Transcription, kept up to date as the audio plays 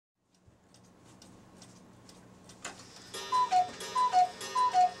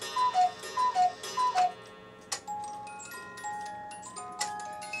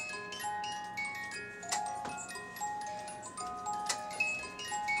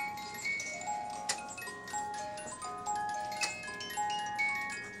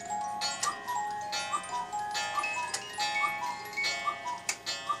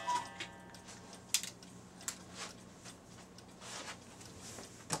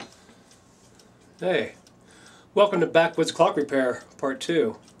Hey, welcome to Backwoods Clock Repair Part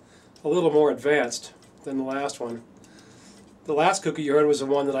 2. A little more advanced than the last one. The last cookie you heard was the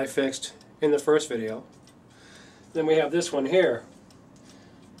one that I fixed in the first video. Then we have this one here.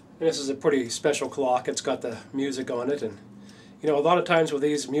 And this is a pretty special clock. It's got the music on it, and you know, a lot of times with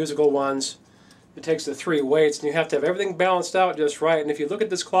these musical ones, it takes the 3 weights and you have to have everything balanced out just right. And if you look at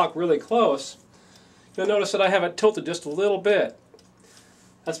this clock really close, you'll notice that I have it tilted just a little bit.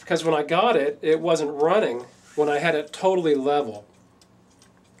 That's because when I got it, it wasn't running when I had it totally level.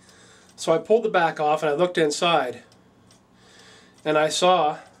 So I pulled the back off and I looked inside, and I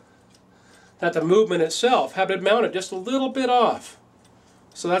saw that the movement itself had been mounted just a little bit off.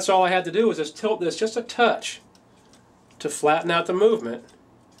 So that's all I had to do was just tilt this just a touch to flatten out the movement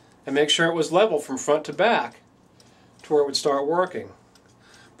and make sure it was level from front to back to where it would start working.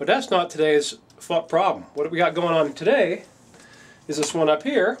 But that's not today's problem. What we got going on today is this one up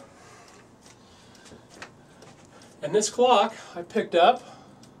here. And this clock I picked up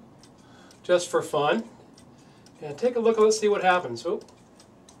just for fun. And take a look and let's see what happens. Oh.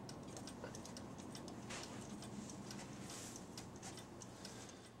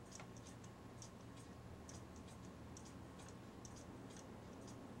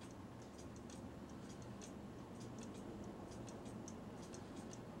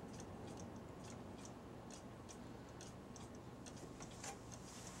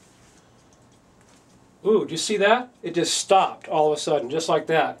 Ooh, did you see that? It just stopped all of a sudden, just like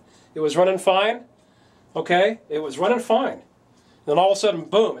that. It was running fine, okay? It was running fine. Then all of a sudden,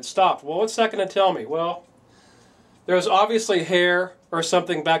 boom, it stopped. Well, what's that going to tell me? Well, there's obviously hair or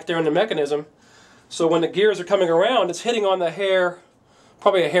something back there in the mechanism. So when the gears are coming around, it's hitting on the hair,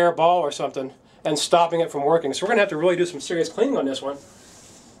 probably a hair ball or something, and stopping it from working. So we're going to have to really do some serious cleaning on this one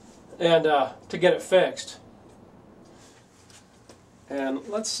and to get it fixed. And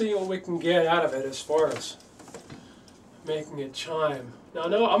let's see what we can get out of it as far as making it chime. Now,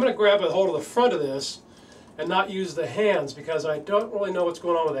 no, I'm going to grab a hold of the front of this and not use the hands because I don't really know what's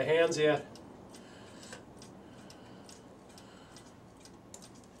going on with the hands yet.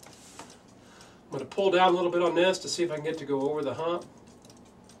 I'm going to pull down a little bit on this to see if I can get to go over the hump.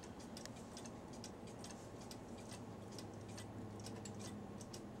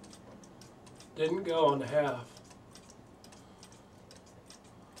 Didn't go on the half.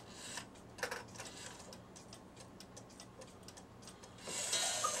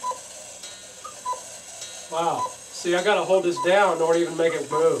 Wow. See, I gotta hold this down in order to even make it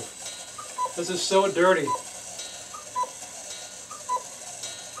move. This is so dirty.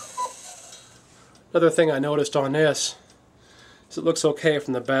 Another thing I noticed on this is it looks okay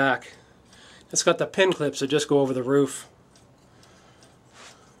from the back. It's got the pin clips that just go over the roof.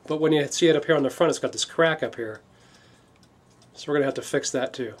 But when you see it up here on the front, it's got this crack up here. So we're gonna have to fix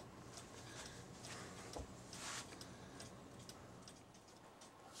that too.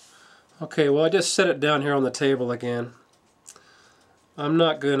 Okay, well, I just set it down here on the table again. I'm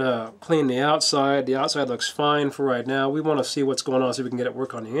not going to clean the outside. The outside looks fine for right now. We want to see what's going on, see if we can get it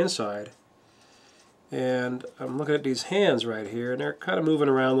work on the inside. And I'm looking at these hands right here, and they're kind of moving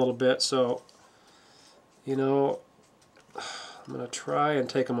around a little bit, so, you know, I'm going to try and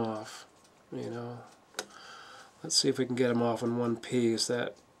take them off, you know. Let's see if we can get them off in one piece. I'm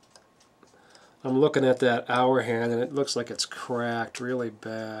looking at that hour hand, and it looks like it's cracked really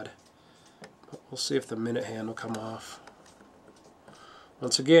bad. We'll see if the minute hand will come off.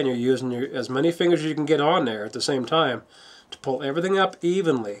 Once again, you're using as many fingers as you can get on there at the same time to pull everything up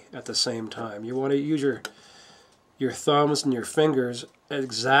evenly at the same time. You want to use your thumbs and your fingers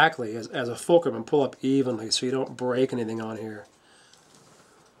exactly as a fulcrum and pull up evenly so you don't break anything on here.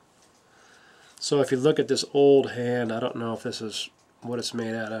 So if you look at this old hand, I don't know if this is what it's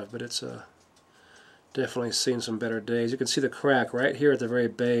made out of, but it's definitely seen some better days. You can see the crack right here at the very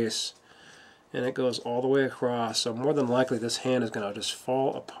base. And it goes all the way across, so more than likely this hand is going to just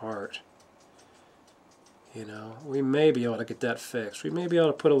fall apart. You know, we may be able to get that fixed. We may be able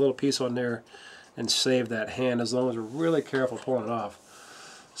to put a little piece on there and save that hand as long as we're really careful pulling it off.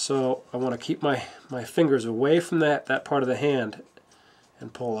 So I want to keep my fingers away from that part of the hand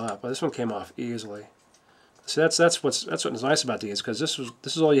and pull up. Well, this one came off easily. See, that's what's nice about these, because this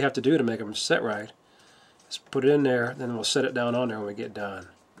is all you have to do to make them set right. Just put it in there, then we'll set it down on there when we get done.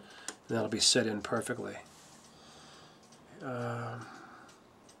 And that'll be set in perfectly.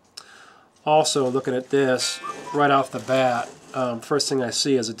 Also, looking at this right off the bat, first thing I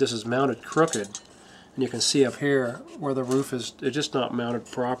see is that this is mounted crooked, and you can see up here where the roof is, it's just not mounted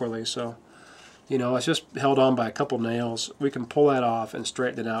properly. So, you know, it's just held on by a couple nails. We can pull that off and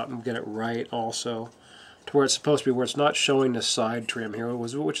straighten it out and get it right also, to where it's supposed to be, where it's not showing the side trim here,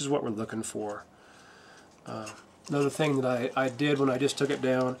 which is what we're looking for. Another thing that I did when I just took it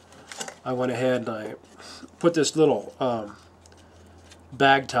down, I went ahead and I put this little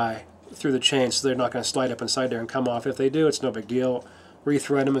bag tie through the chain so they're not going to slide up inside there and come off. If they do, it's no big deal.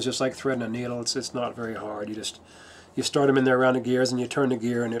 Rethread them is just like threading a needle. It's not very hard. You start them in there around the gears and you turn the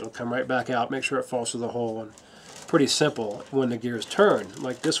gear and it'll come right back out. Make sure it falls through the hole. And pretty simple when the gears turn.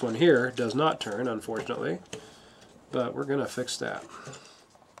 Like this one here does not turn, unfortunately, but we're going to fix that.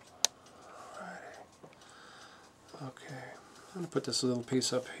 Okay, I'm going to put this little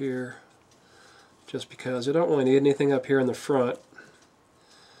piece up here just because I don't really need anything up here in the front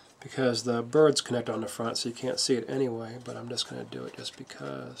because the birds connect on the front so you can't see it anyway, but I'm just going to do it just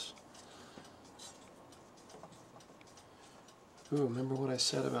because. Ooh, remember what I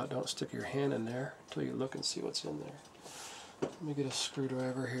said about don't stick your hand in there until you look and see what's in there. Let me get a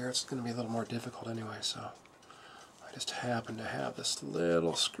screwdriver here. It's going to be a little more difficult anyway, so I just happen to have this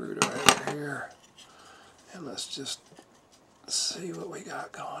little screwdriver here. And let's just see what we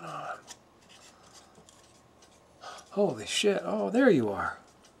got going on. Holy shit. Oh, there you are.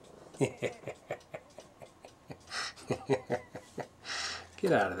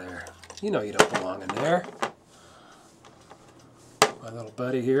 Get out of there. You know you don't belong in there. My little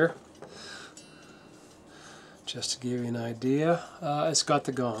buddy here. Just to give you an idea, it's got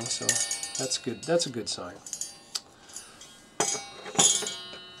the gong, so that's good. That's a good sign.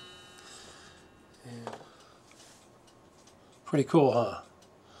 And pretty cool, huh?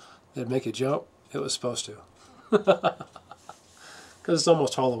 Did it make you jump? It was supposed to. Because it's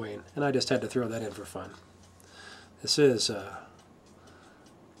almost Halloween, and I just had to throw that in for fun. This is the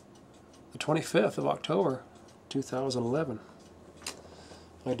 25th of October, 2011,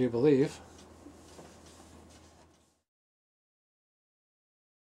 I do believe.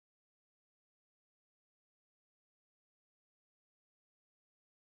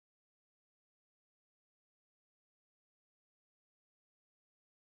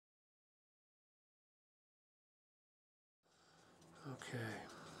 Okay.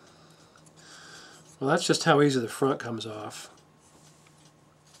 Well, that's just how easy the front comes off.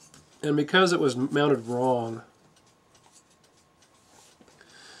 And because it was mounted wrong,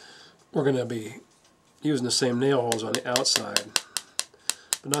 we're going to be using the same nail holes on the outside,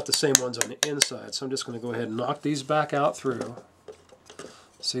 but not the same ones on the inside. So I'm just going to go ahead and knock these back out through.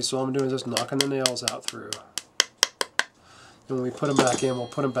 See, so all I'm doing is just knocking the nails out through. And when we put them back in, we'll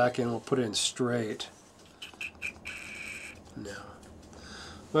put them back in, we'll put it in straight. No.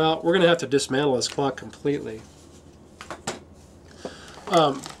 Well, we're going to have to dismantle this clock completely.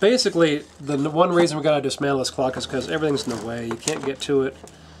 Basically, the one reason we got to dismantle this clock is because everything's in the way. You can't get to it.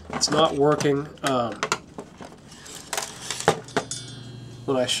 It's not working.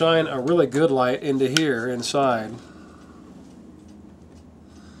 When I shine a really good light into here inside,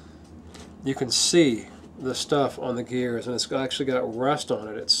 you can see the stuff on the gears, and it's actually got rust on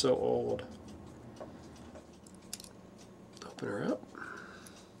it. It's so old. Open her up.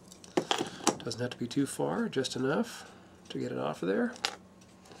 Doesn't have to be too far, just enough to get it off of there.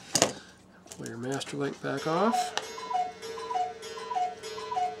 Pull your master link back off.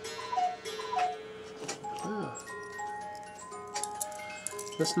 Ah.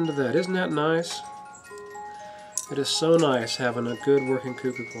 Listen to that. Isn't that nice? It is so nice having a good working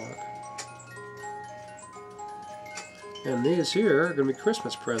cuckoo clock. And these here are going to be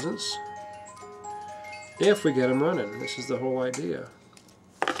Christmas presents if we get them running. This is the whole idea.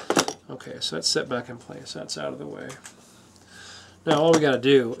 Okay, so that's set back in place. That's out of the way. Now all we got to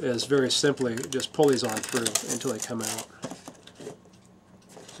do is very simply just pull these on through until they come out.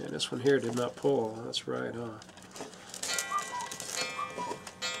 And this one here did not pull. That's right, huh?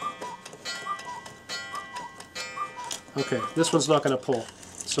 Okay, this one's not going to pull.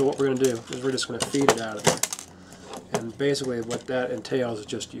 So what we're going to do is we're just going to feed it out of there. And basically what that entails is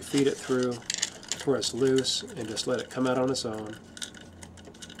just you feed it through to where it's loose and just let it come out on its own.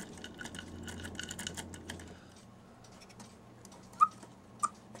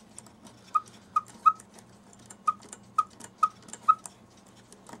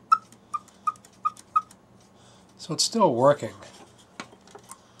 So it's still working.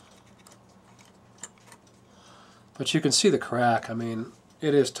 But you can see the crack. I mean,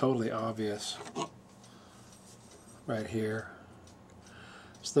 it is totally obvious right here.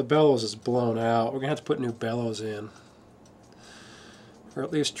 So the bellows is blown out. We're going to have to put new bellows in. Or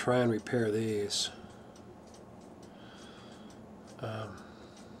at least try and repair these.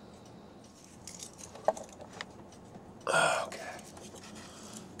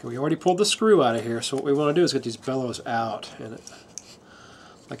 Okay, we already pulled the screw out of here, so what we want to do is get these bellows out. And it,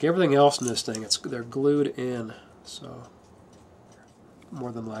 like everything else in this thing, they're glued in, so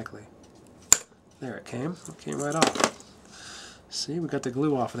more than likely. There it came. It came right off. See, we got the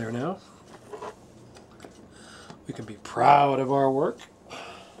glue off of there now. We can be proud of our work.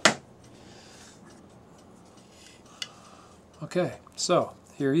 Okay, so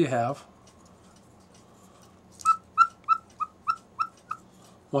here you have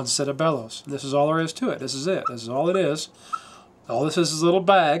one set of bellows. And this is all there is to it. This is it. This is all it is. All this is a little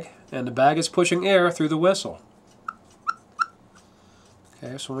bag, and the bag is pushing air through the whistle.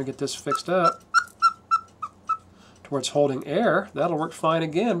 Okay, so when we get this fixed up to where it's holding air, that'll work fine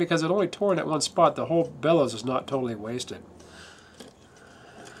again because it only tore in at one spot. The whole bellows is not totally wasted.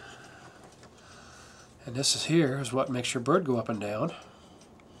 And this is here is what makes your bird go up and down.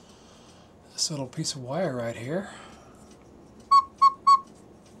 This little piece of wire right here.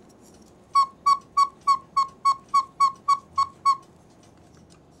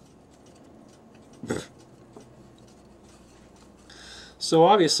 So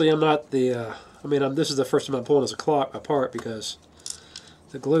obviously I'm not the, this is the first time I'm pulling this clock apart because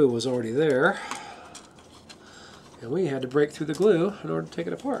the glue was already there. And we had to break through the glue in order to take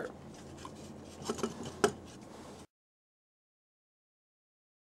it apart.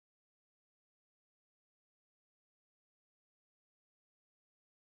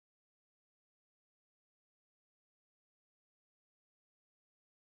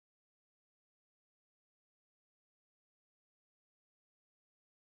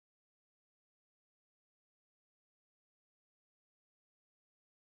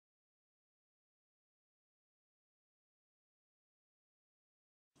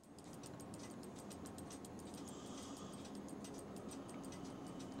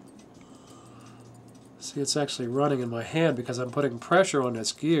 See, it's actually running in my hand because I'm putting pressure on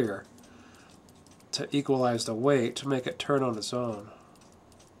this gear to equalize the weight to make it turn on its own.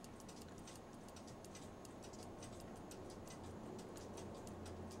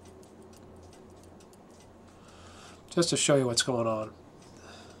 Just to show you what's going on.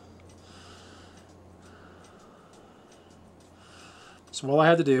 So all I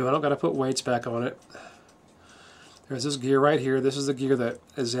had to do, I don't got to put weights back on it. There's this gear right here. This is the gear that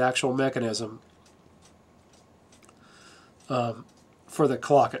is the actual mechanism for the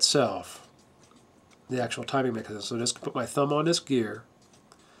clock itself, the actual timing mechanism. So just put my thumb on this gear,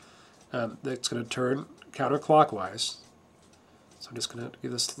 and it's going to turn counterclockwise. So I'm just going to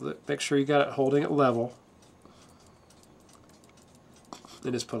give this, make sure you got it holding it level,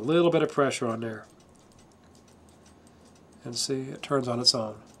 and just put a little bit of pressure on there, and see, it turns on its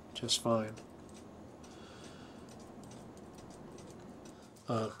own just fine.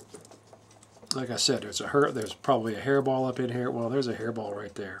 Like I said, there's probably a hairball up in here. Well, there's a hairball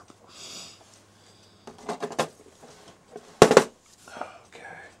right there. Okay.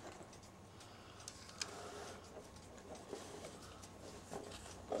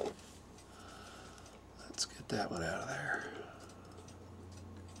 Let's get that one out of there.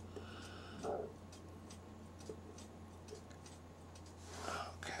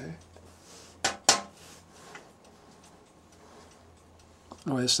 Okay.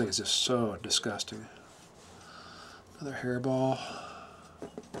 Oh, this thing is just so disgusting. Another hairball.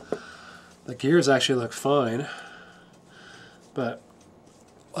 The gears actually look fine, but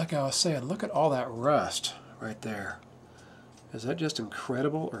like I was saying, look at all that rust right there. Is that just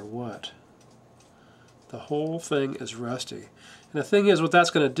incredible or what? The whole thing is rusty. And the thing is, what that's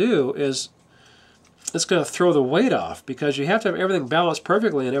going to do is it's going to throw the weight off because you have to have everything balanced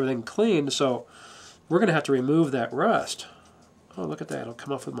perfectly and everything clean, so we're going to have to remove that rust. Oh, look at that. It'll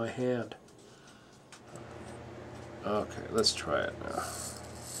come off with my hand. Okay, let's try it now.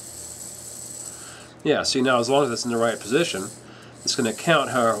 Yeah, see now as long as it's in the right position, it's going to count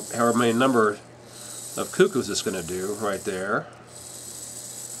however many number of cuckoos it's going to do right there.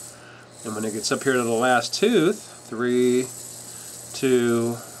 And when it gets up here to the last tooth, 3,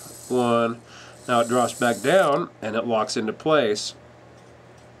 2, 1, now it drops back down and it locks into place.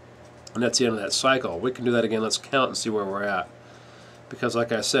 And that's the end of that cycle. We can do that again. Let's count and see where we're at. Because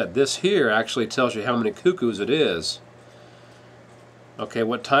like I said, this here actually tells you how many cuckoos it is. Okay,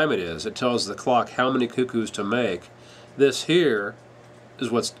 what time it is. It tells the clock how many cuckoos to make. This here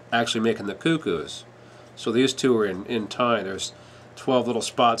is what's actually making the cuckoos. So these two are in time. There's 12 little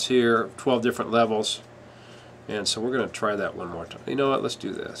spots here, 12 different levels. And so we're going to try that one more time. You know what? Let's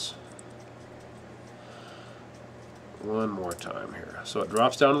do this. One more time here. So it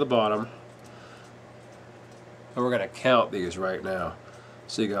drops down to the bottom. And we're going to count these right now.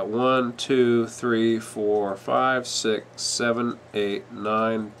 So you got 1, 2, 3, 4, 5, 6, 7, 8,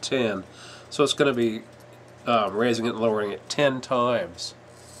 9, 10. So it's going to be raising it and lowering it 10 times.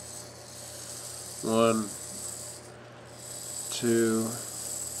 1, 2,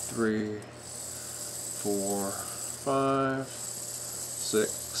 3, 4, 5,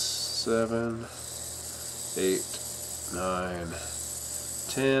 6, 7, 8, 9,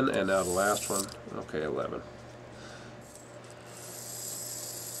 10, and now the last one. Okay, 11.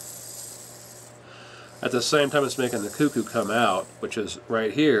 At the same time it's making the cuckoo come out, which is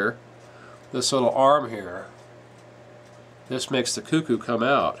right here, this little arm here. This makes the cuckoo come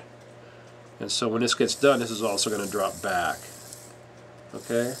out. And so when this gets done, this is also going to drop back.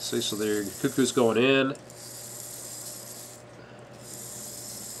 Okay, see, so there your cuckoo's going in.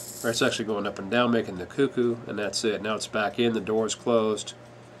 Or it's actually going up and down making the cuckoo, and that's it. Now it's back in, the door is closed.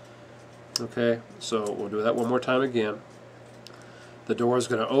 Okay, so we'll do that one more time again. The door is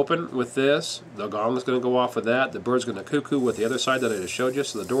going to open with this, the gong is going to go off with that, the bird's going to cuckoo with the other side that I just showed you,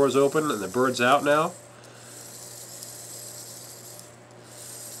 so the door is open and the bird's out now.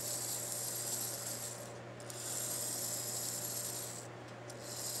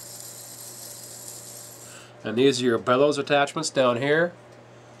 And these are your bellows attachments down here.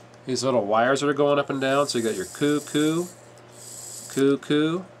 These little wires that are going up and down, so you got your cuckoo,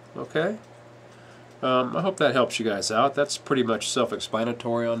 cuckoo, okay? I hope that helps you guys out. That's pretty much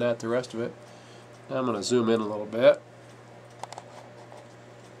self-explanatory on that, the rest of it. Now I'm going to zoom in a little bit.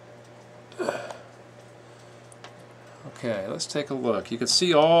 Okay, let's take a look. You can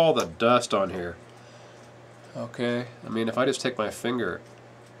see all the dust on here. Okay, I mean, if I just take my finger,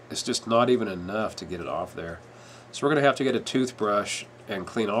 it's just not even enough to get it off there. So we're going to have to get a toothbrush and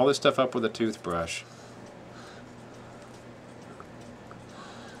clean all this stuff up with a toothbrush.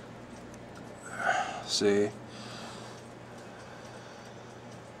 See?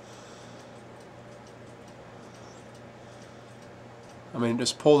 I mean,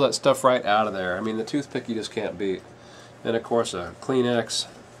 just pull that stuff right out of there. I mean, the toothpick you just can't beat. And of course a Kleenex.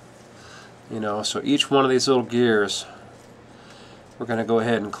 You know, so each one of these little gears, we're going to go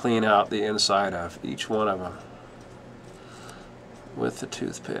ahead and clean out the inside of each one of them with the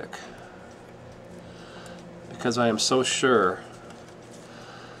toothpick. Because I am so sure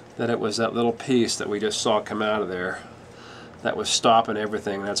that it was that little piece that we just saw come out of there that was stopping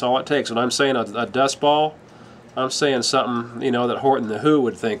everything. That's all it takes. When I'm saying a dust ball, I'm saying something, you know, that Horton the Who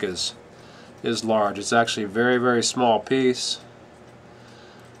would think is large. It's actually a very, very small piece.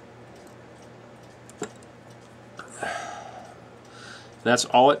 That's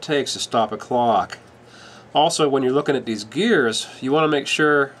all it takes to stop a clock. Also, when you're looking at these gears, you want to make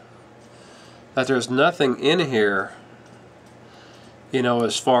sure that there's nothing in here, you know,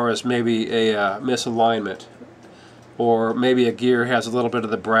 as far as maybe a misalignment, or maybe a gear has a little bit of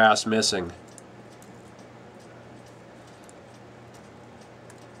the brass missing.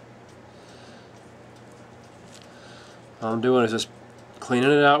 All I'm doing is just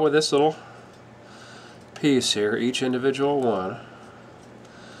cleaning it out with this little piece here, each individual one,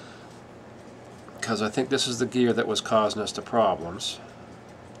 because I think this is the gear that was causing us the problems.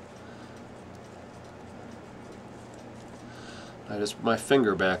 I just put my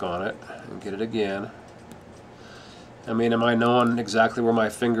finger back on it and get it again. I mean, am I knowing exactly where my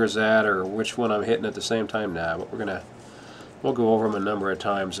finger's at or which one I'm hitting at the same time now? But we'll go over them a number of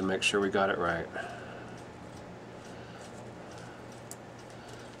times and make sure we got it right.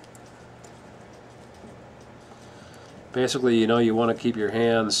 Basically, you know, you want to keep your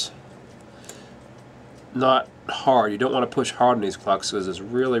hands not hard. You don't want to push hard on these clocks because it's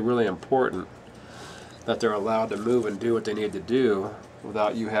really, really important that they're allowed to move and do what they need to do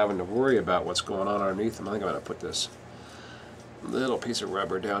without you having to worry about what's going on underneath them. I think I'm going to put this little piece of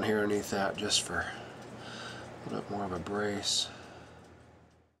rubber down here underneath that just for a little bit more of a brace.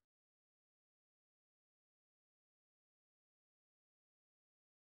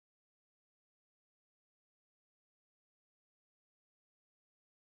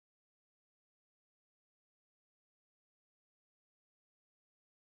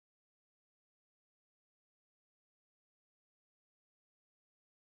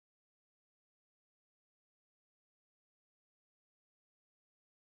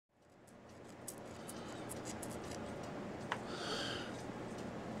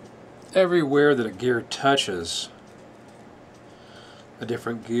 Everywhere that a gear touches a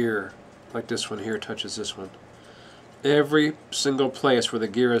different gear, like this one here touches this one, every single place where the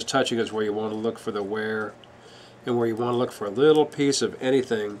gear is touching is where you want to look for the wear and where you want to look for a little piece of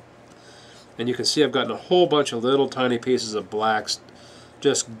anything. And you can see I've gotten a whole bunch of little tiny pieces of blacks,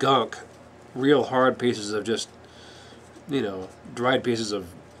 just gunk, real hard pieces of just, you know, dried pieces of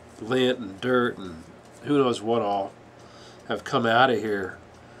lint and dirt and who knows what all have come out of here.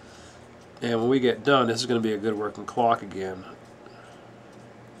 And when we get done, this is going to be a good working clock again.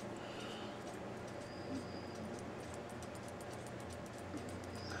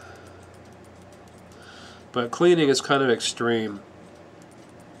 But cleaning is kind of extreme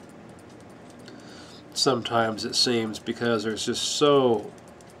sometimes, it seems, because there's just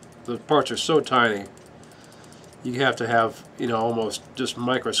the parts are so tiny. You have to have, you know, almost just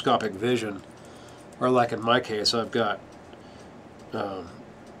microscopic vision. Or like in my case, I've got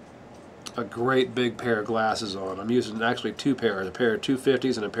a great big pair of glasses on. I'm using actually two pairs, a pair of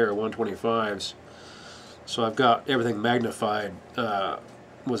 250s and a pair of 125s. So I've got everything magnified,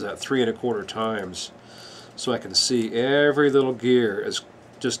 was that 3 1/4 times, so I can see every little gear as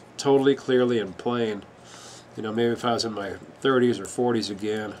just totally clearly and plain. You know, maybe if I was in my 30s or 40s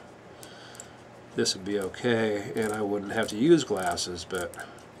again, this would be okay, and I wouldn't have to use glasses. But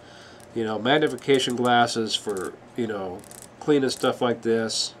you know, magnification glasses for, you know, cleaning stuff like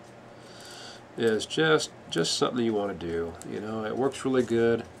this is just something you want to do. You know, it works really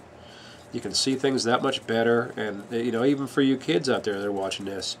good. You can see things that much better, and you know, even for you kids out there that are watching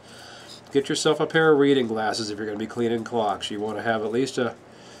this, get yourself a pair of reading glasses if you're going to be cleaning clocks. You want to have at least a,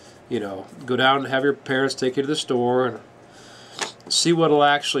 you know, go down and have your parents take you to the store and see what'll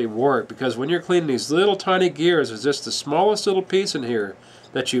actually work, because when you're cleaning these little tiny gears, it's just the smallest little piece in here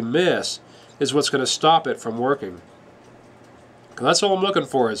that you miss is what's going to stop it from working. That's all I'm looking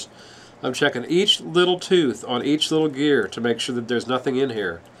for. Is I'm checking each little tooth on each little gear to make sure that there's nothing in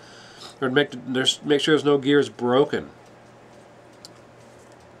here, or make sure there's no gears broken.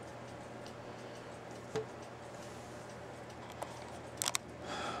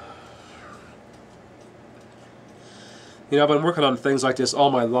 You know, I've been working on things like this all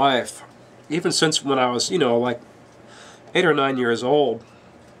my life, even since when I was, you know, like 8 or 9 years old.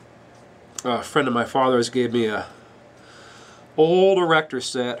 A friend of my father's gave me a old erector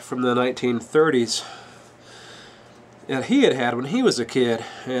set from the 1930s that he had when he was a kid.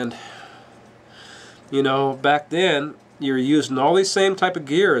 And you know, back then you're using all these same type of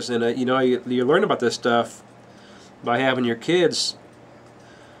gears, and you know, you learn about this stuff by having your kids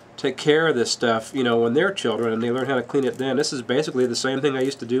take care of this stuff, you know, when they're children, and they learn how to clean it then. This is basically the same thing I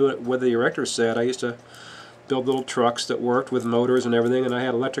used to do with the erector set. I used to build little trucks that worked with motors and everything, and I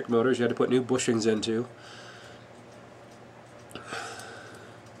had electric motors you had to put new bushings into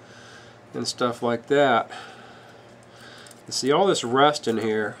and stuff like that. You see all this rust in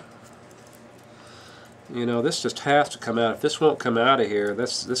here. You know, this just has to come out. If this won't come out of here,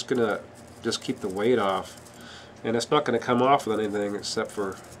 this gonna just keep the weight off, and it's not gonna come off with anything except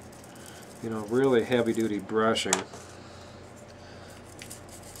for, you know, really heavy-duty brushing.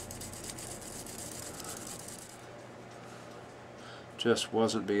 Just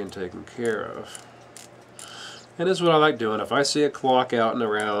wasn't being taken care of. And this is what I like doing. If I see a clock out and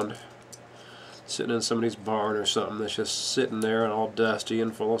around, sitting in somebody's barn or something that's just sitting there and all dusty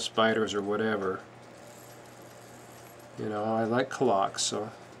and full of spiders or whatever, you know, I like clocks,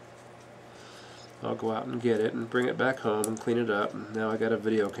 so I'll go out and get it and bring it back home and clean it up. And now I got a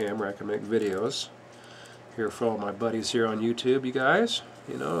video camera, I can make videos here for all my buddies here on YouTube, you guys.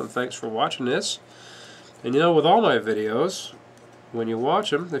 You know, and thanks for watching this. And you know, with all my videos, when you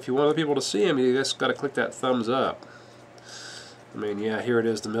watch them, if you want other people to see them, you just got to click that thumbs up. I mean, yeah, here it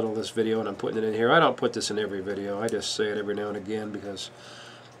is, the middle of this video, and I'm putting it in here. I don't put this in every video. I just say it every now and again, because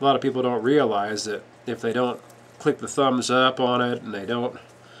a lot of people don't realize that if they don't click the thumbs up on it and they don't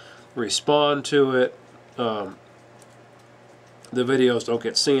respond to it, the videos don't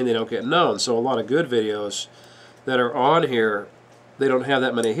get seen, they don't get known. So a lot of good videos that are on here, they don't have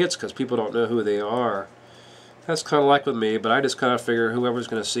that many hits because people don't know who they are. That's kind of like with me, but I just kind of figure whoever's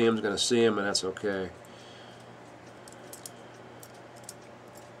going to see them is going to see them, and that's okay.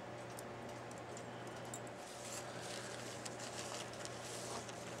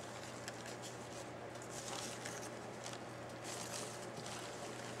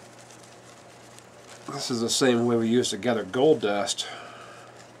 This is the same way we used to gather gold dust.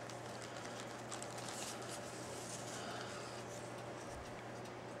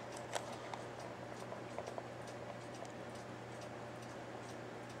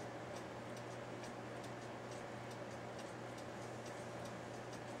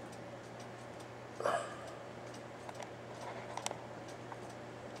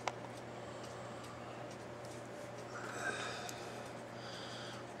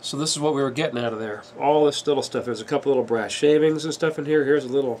 So this is what we were getting out of there. All this little stuff. There's a couple little brass shavings and stuff in here. Here's a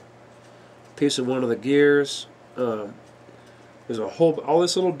little piece of one of the gears. There's a whole, all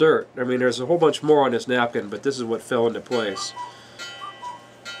this little dirt. I mean, there's a whole bunch more on this napkin, but this is what fell into place.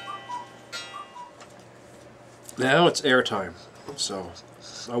 Now it's airtime. So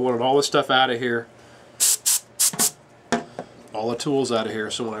I wanted all this stuff out of here. All the tools out of here,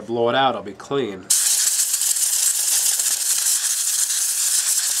 so when I blow it out, I'll be clean.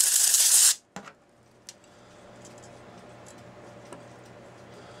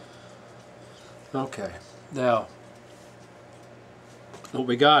 Okay, now what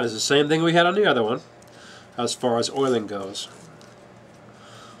we got is the same thing we had on the other one as far as oiling goes.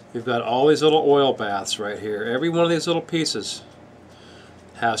 We've got all these little oil baths right here. Every one of these little pieces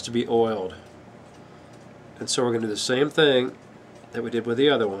has to be oiled. And so we're going to do the same thing that we did with the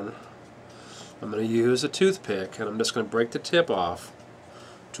other one. I'm going to use a toothpick and I'm just going to break the tip off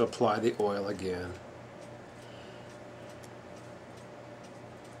to apply the oil again.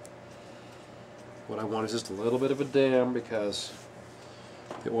 What I want is just a little bit of a dam because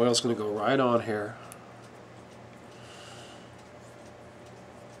the oil is going to go right on here.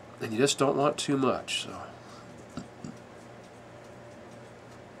 And you just don't want too much. So.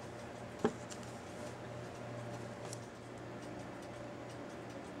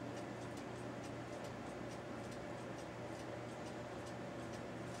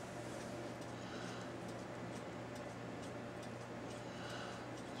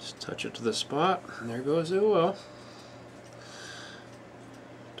 Just touch it to the spot, and there goes the oil.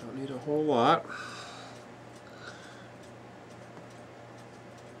 Don't need a whole lot.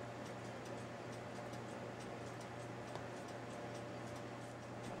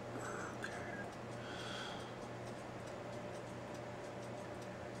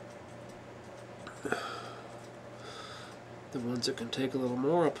 The ones that can take a little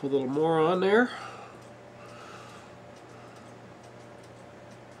more, I'll put a little more on there.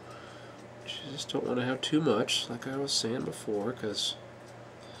 You just don't want to have too much, like I was saying before, because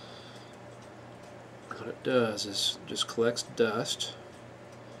what it does is just collects dust.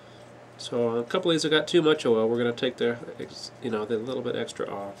 So on a couple of these that got too much oil, we're going to take the little bit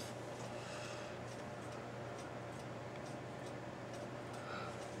extra off.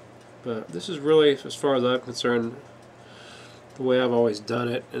 But this is really, as far as I'm concerned, the way I've always done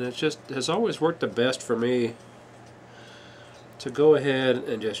it, and it just has always worked the best for me to go ahead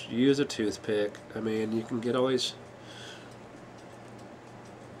and just use a toothpick. I mean, you can get all these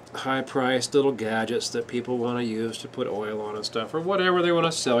high-priced little gadgets that people want to use to put oil on and stuff, or whatever they want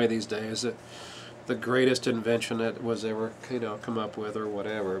to sell you these days. The greatest invention that was ever, come up with, or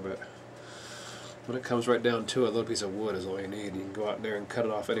whatever. But when it comes right down to it, a little piece of wood is all you need. You can go out there and cut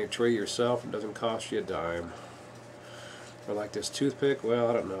it off any tree yourself. It doesn't cost you a dime. Or like this toothpick, well,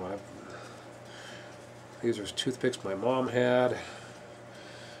 I don't know. These are toothpicks my mom had,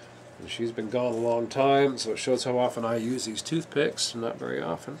 and she's been gone a long time, so it shows how often I use these toothpicks. Not very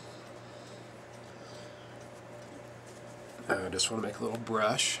often. I just want to make a little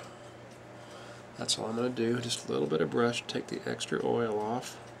brush. That's all I'm going to do. Just a little bit of brush. Take the extra oil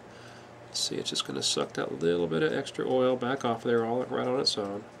off. See, it's just going to suck that little bit of extra oil back off there, all right on its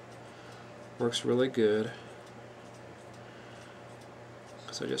own. Works really good.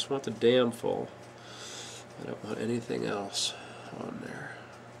 Because I just want the dam full. I don't want anything else on there.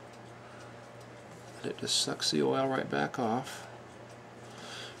 And it just sucks the oil right back off.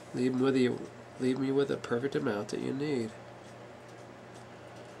 Leave me with a perfect amount that you need.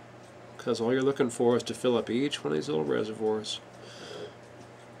 Because all you're looking for is to fill up each one of these little reservoirs.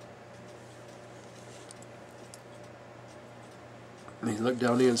 And you look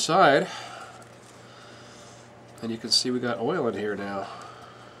down the inside, and you can see we got oil in here now.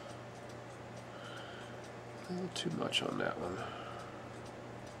 A little too much on that one.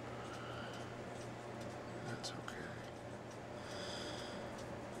 That's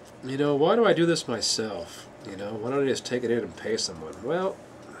okay. Why do I do this myself? Why don't I just take it in and pay someone? Well,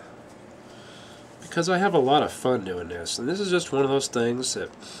 because I have a lot of fun doing this, and this is just one of those things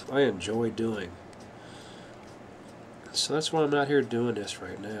that I enjoy doing. So that's why I'm out here doing this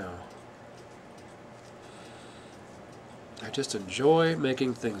right now. I just enjoy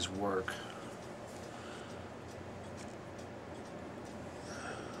making things work.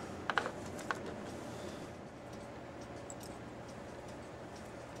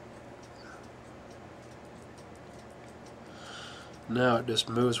 Now it just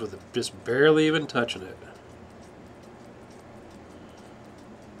moves with just barely even touching it.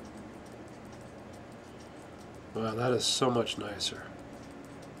 Wow, that is so much nicer.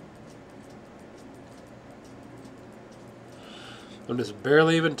 I'm just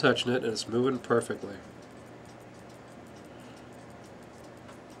barely even touching it and it's moving perfectly.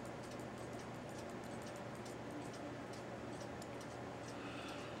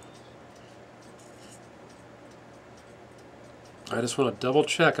 I just want to double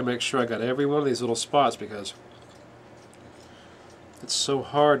check and make sure I got every one of these little spots because it's so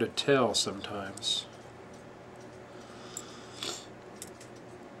hard to tell sometimes.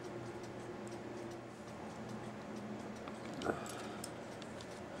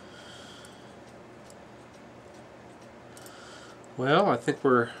 Well, I think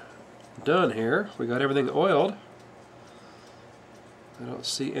we're done here. We got everything oiled. I don't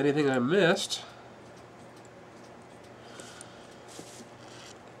see anything I missed.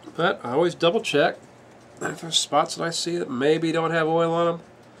 But I always double check. If there's spots that I see that maybe don't have oil on them,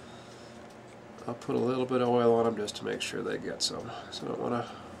 I'll put a little bit of oil on them just to make sure they get some. So I don't want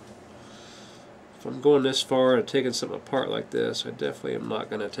to, if I'm going this far and taking something apart like this, I definitely am not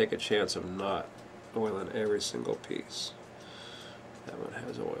going to take a chance of not oiling every single piece. That one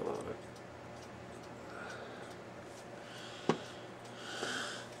has oil on it.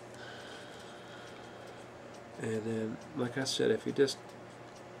 And then, like I said, if you just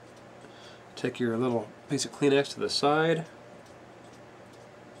take your little piece of Kleenex to the side,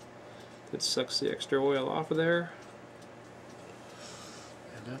 it sucks the extra oil off of there.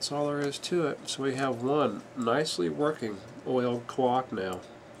 And that's all there is to it. So we have one nicely working oiled clock now.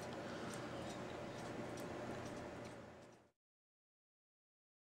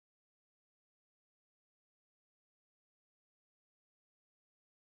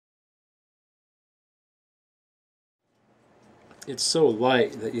 It's so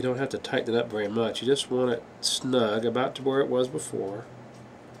light that you don't have to tighten it up very much. You just want it snug, about to where it was before.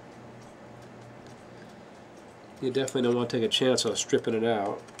 You definitely don't want to take a chance on stripping it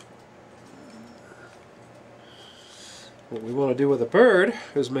out. What we want to do with a bird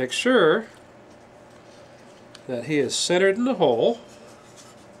is make sure that he is centered in the hole.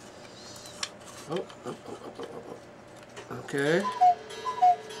 Okay.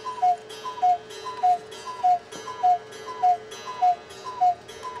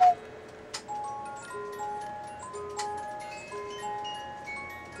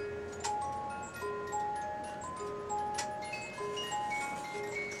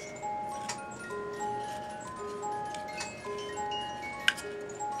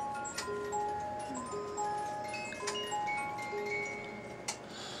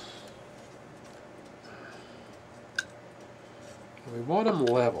 We want him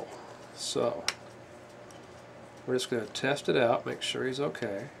level, so we're just going to test it out, make sure he's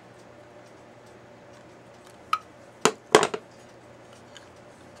okay.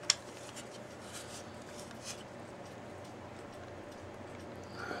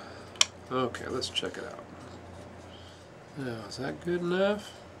 Okay, let's check it out. Now, is that good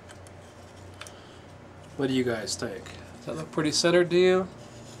enough? What do you guys think? Does that look pretty centered to you?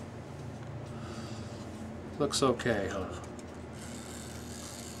 Looks okay, huh?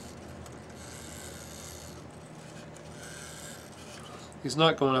 He's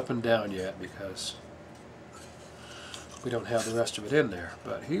not going up and down yet because we don't have the rest of it in there,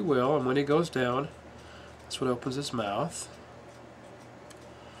 but he will, and when he goes down, that's what opens his mouth.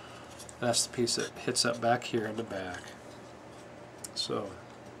 That's the piece that hits up back here in the back. So,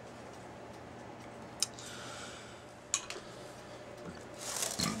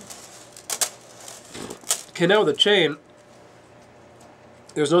 okay, now with the chain,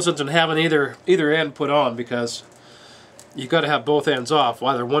 there's no sense in having either end put on because you've got to have both ends off,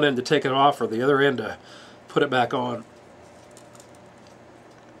 either one end to take it off or the other end to put it back on.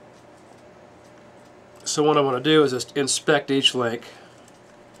 So what I want to do is just inspect each link,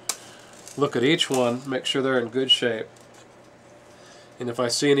 look at each one, make sure they're in good shape. And if I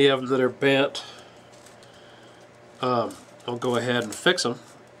see any of them that are bent, I'll go ahead and fix them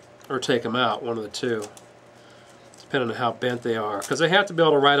or take them out, one of the two, depending on how bent they are. Because they have to be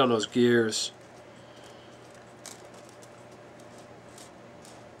able to ride on those gears.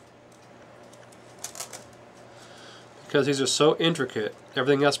 Because these are so intricate,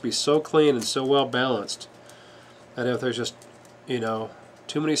 everything has to be so clean and so well balanced that if there's just, you know,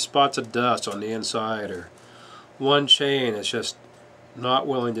 too many spots of dust on the inside or one chain is just not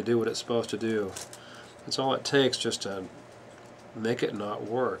willing to do what it's supposed to do, that's all it takes just to make it not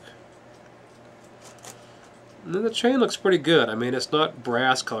work. And then the chain looks pretty good. I mean, it's not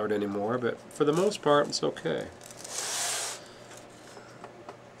brass colored anymore, but for the most part it's okay.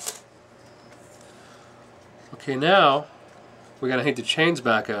 Okay, now we're going to hang the chains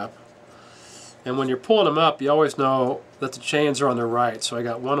back up, and when you're pulling them up, you always know that the chains are on the right. So I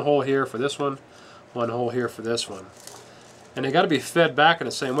got one hole here for this one hole here for this one, and they got to be fed back in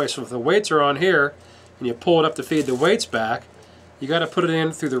the same way. So if the weights are on here and you pull it up to feed the weights back, you got to put it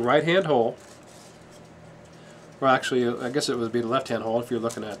in through the right hand hole, or actually I guess it would be the left hand hole if you're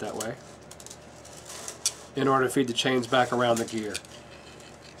looking at it that way, in order to feed the chains back around the gear.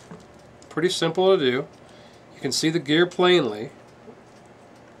 Pretty simple to do. You can see the gear plainly.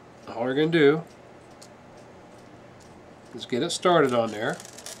 All you're going to do is get it started on there.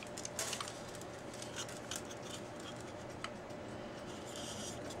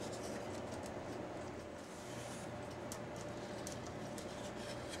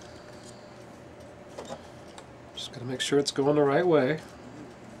 Gotta make sure it's going the right way.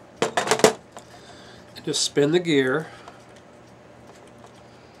 And just spin the gear.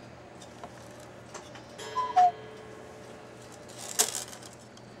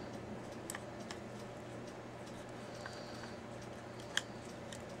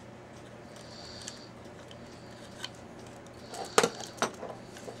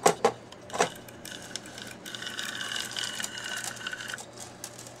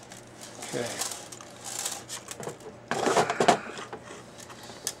 Okay.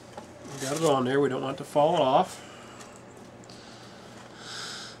 Got it on there. We don't want it to fall off.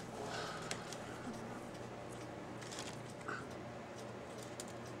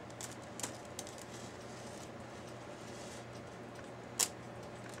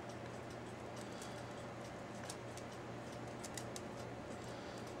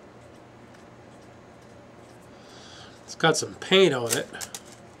 It's got some paint on it,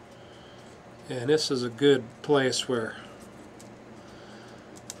 and this is a good place where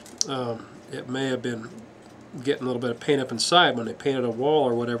it may have been getting a little bit of paint up inside when they painted a wall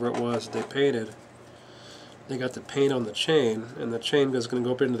or whatever it was they painted. They got the paint on the chain, and the chain is going to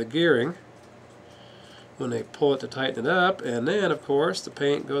go up into the gearing when they pull it to tighten it up, and then of course the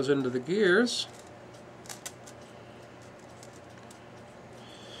paint goes into the gears.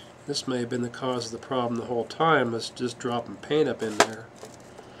 This may have been the cause of the problem the whole time, was just dropping paint up in there.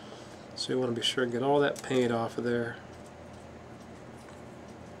 So you want to be sure and get all that paint off of there.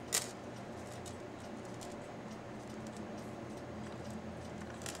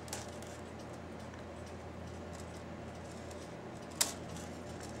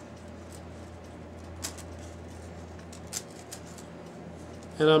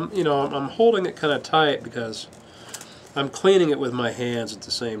 And I'm holding it kind of tight because I'm cleaning it with my hands at the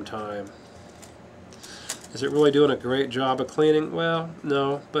same time. Is it really doing a great job of cleaning? Well,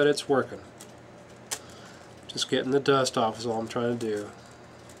 no, but it's working. Just getting the dust off is all I'm trying to do.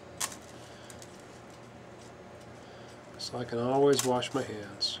 So I can always wash my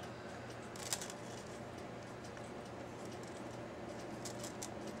hands.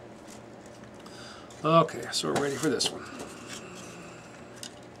 Okay, so we're ready for this one.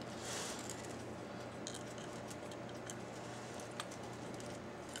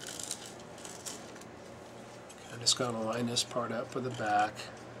 Just going to line this part up with the back.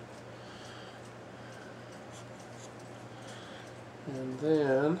 And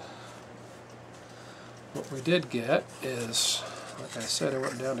then what we did get is, like I said, I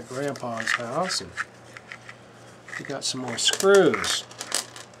went down to Grandpa's house and we got some more screws.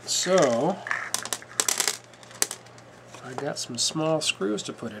 So I got some small screws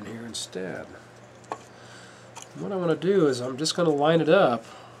to put in here instead. And what I want to do is I'm just going to line it up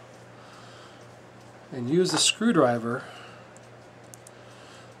and use the screwdriver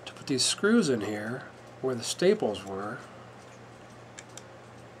to put these screws in here where the staples were.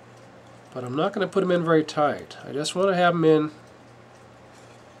 But I'm not going to put them in very tight. I just want to have them in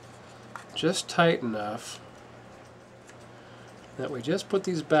just tight enough that we just put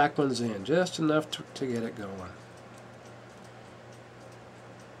these back ones in, just enough to get it going.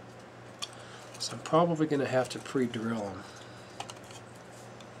 So I'm probably going to have to pre-drill them.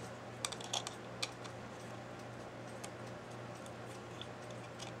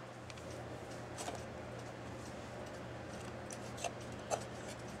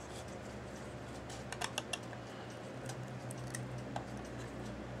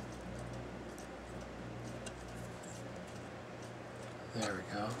 There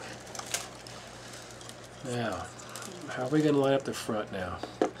we go. Now, how are we going to line up the front now?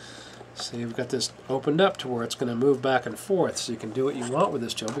 See, we've got this opened up to where it's going to move back and forth, so you can do what you want with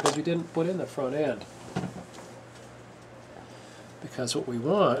this job because you didn't put in the front end. Because what we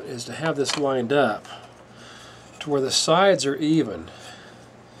want is to have this lined up to where the sides are even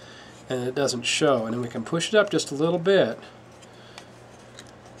and it doesn't show. And then we can push it up just a little bit.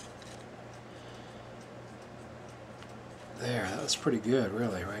 There, that was pretty good,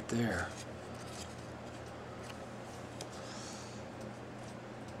 really, right there.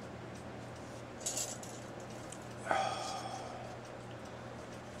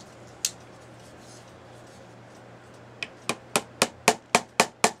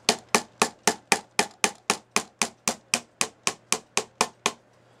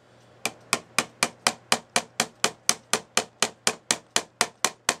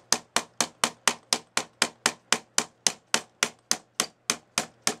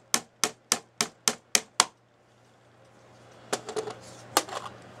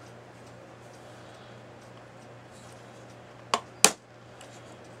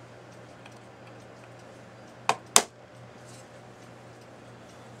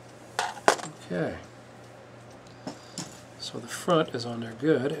 Okay. So the front is on there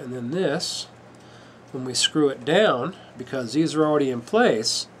good, and then this, when we screw it down, because these are already in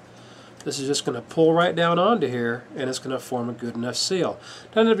place, this is just going to pull right down onto here, and it's going to form a good enough seal.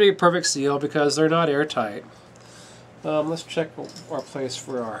 Doesn't have to be a perfect seal because they're not airtight. Let's check our place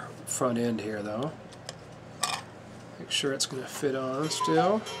for our front end here, though. Make sure it's going to fit on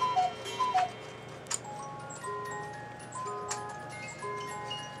still.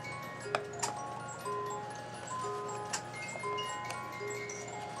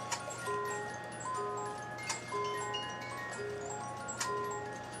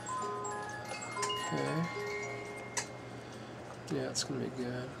 Okay. Yeah, it's going to be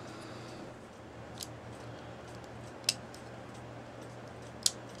good.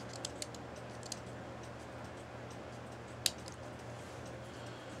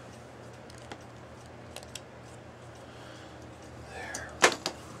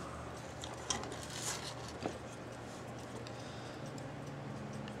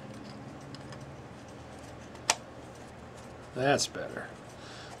 That's better.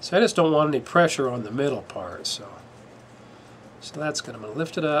 So I just don't want any pressure on the middle part, so that's good. I'm going to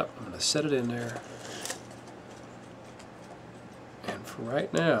lift it up, I'm going to set it in there, and for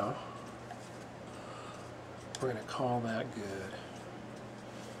right now we're going to call that good,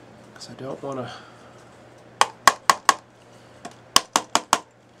 because I don't want to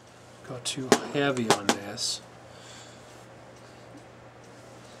go too heavy on this.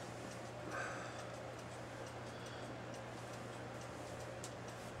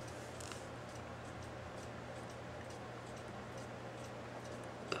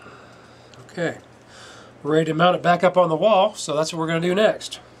 Okay, we're ready to mount it back up on the wall, so that's what we're going to do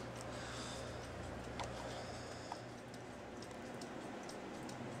next.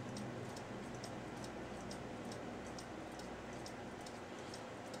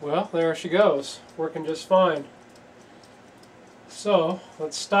 Well, there she goes, working just fine. So,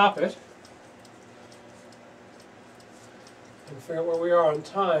 let's stop it and figure out where we are on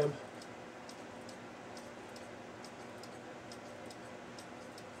time.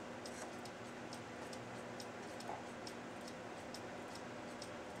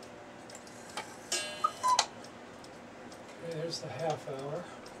 There's the half hour.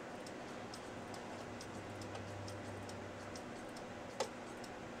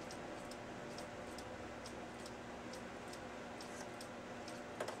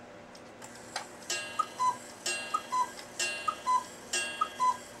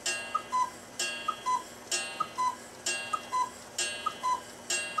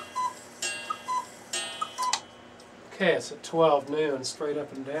 Okay, it's at 12 noon, straight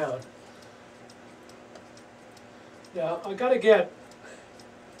up and down. Now, I gotta get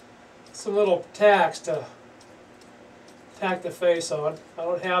some little tacks to tack the face on. I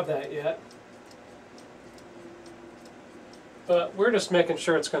don't have that yet. But we're just making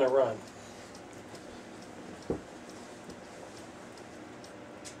sure it's gonna run.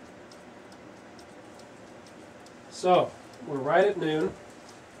 So, we're right at noon.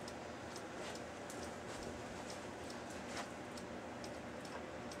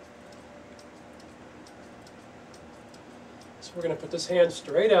 So we're going to put this hand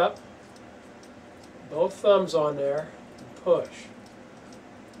straight up, both thumbs on there, and push.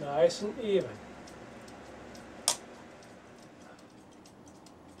 Nice and even.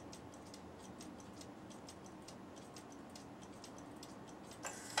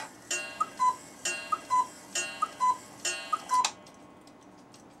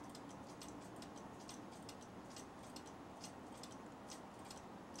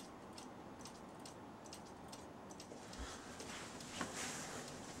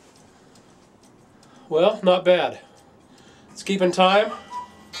 Well, not bad. It's keeping time.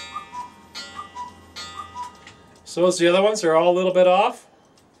 So as the other ones, they're all a little bit off.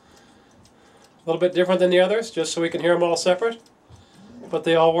 A little bit different than the others, just so we can hear them all separate. But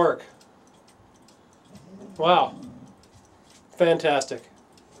they all work. Wow. Fantastic.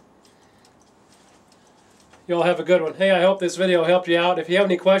 You all have a good one. Hey, I hope this video helped you out. If you have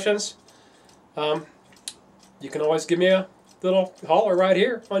any questions, you can always give me a little holler right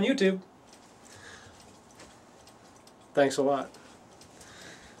here on YouTube. Thanks a lot.